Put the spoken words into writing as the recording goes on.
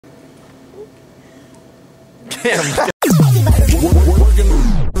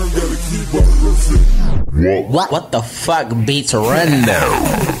What the fuck beats random?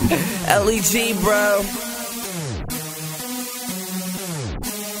 LEG, bro.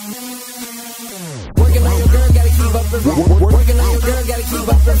 Working on your girl, gotta keep up the working on your girl, gotta keep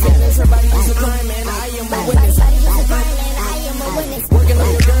up the fitness. Her body is a crime, and I am a witness. Working on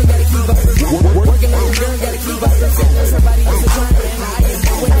your girl, gotta keep up the working on your girl, gotta keep up the fitness. Her body is a crime, and I am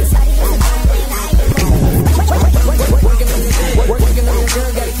a witness. Working on your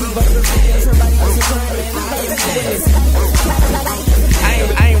girl, gotta keep up the fitness. Her body is a crime, and I am a witness.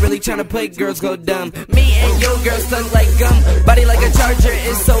 I ain't really tryna play girls go dumb. Me and your girl stuck like gum. Body like a charger,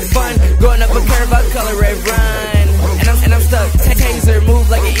 it's so fun. Going up a curve, I'll color red run. And I'm stuck, taser. Move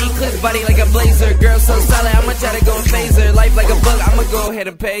like an eclipse, body like a blazer. Girl so solid, I'ma try to go and phase her. Life like a book, I'ma go ahead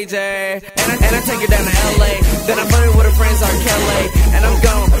and page her. And I take her down to LA. Then I put her with her friends on Kelly. And I'm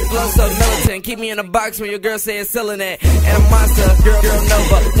gone, flow so Milton. Keep me in a box when your girl say it's selling it. And a monster, girl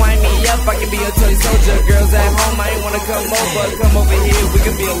Nova. Wind me up, I can be a toy soldier. Girls at home, I ain't wanna come over. Come over here, we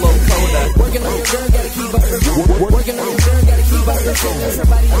can be a little colder. Working on your girl, gotta keep up her. Working on your girl, gotta keep up her fitness. Her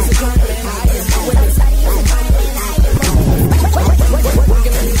body is a crime, and I am a witness.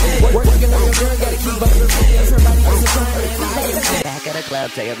 Working on your girl, gotta keep up her fitness. Her body is a crime, and I am a witness. Back at the club,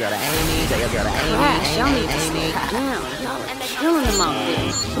 tell your girl to Amy, tell your girl to Amy. Show me this. Damn, and they're killing them out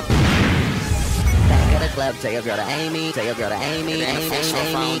there. Back at the club, tell your girl to Amy, tell your girl to Amy,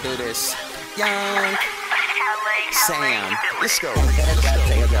 Amy. Do this. Young Sam, let's go. Tell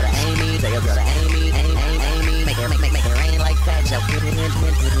your girl to Amy, tell your girl to Amy, Amy. Make it rain like that. Drop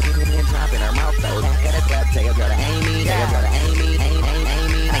in her mouth though. Back at the club, tell your girl to Amy, tell your girl to Amy, Amy.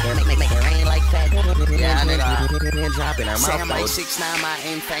 Make it rain like that. Yeah, nigga. Drop in her mouth. Sam like 6'9", I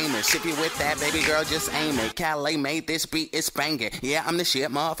ain't famous. If you with that, baby girl, just aim it. Calais made this beat, it's banging. Yeah, I'm the shit,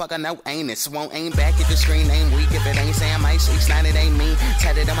 motherfucker, no anus. Won't aim back if the screen ain't weak. If it ain't Sam like 6'9", it ain't me.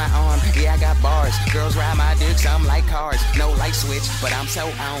 Tatted on my arm, yeah, I got bars. Girls ride my dick, some like cars. No light switch, but I'm so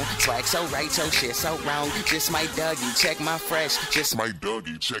on. Swag so right, so shit so wrong. Just my Dougie, check my fresh. Just my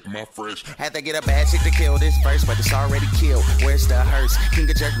Dougie, check my fresh. Had to get a bad chick to kill this verse, but it's already killed. Where's the hearse? King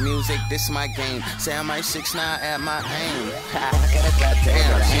of jerk music, this my game. Sam like 6'9" at my aim. Damn,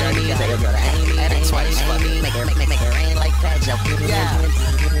 she already got it. Add it twice, fuck it. Make it rain like that. Drop in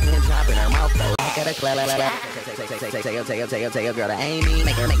her mouth though. Back at the club, tell your girl to Amy.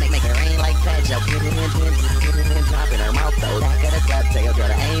 Make it rain like that. Drop in her mouth though. Back at the club, tell your girl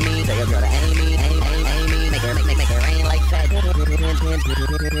to Amy, tell your girl to Amy, Amy. Make it rain like that.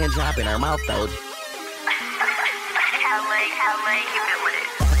 Drop in her mouth though. How you been with it?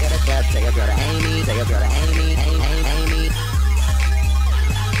 Back at the club, tell your girl to Amy, tell your girl to Amy, Amy.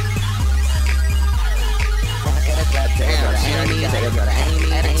 Damn, she already got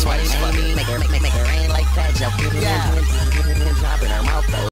it.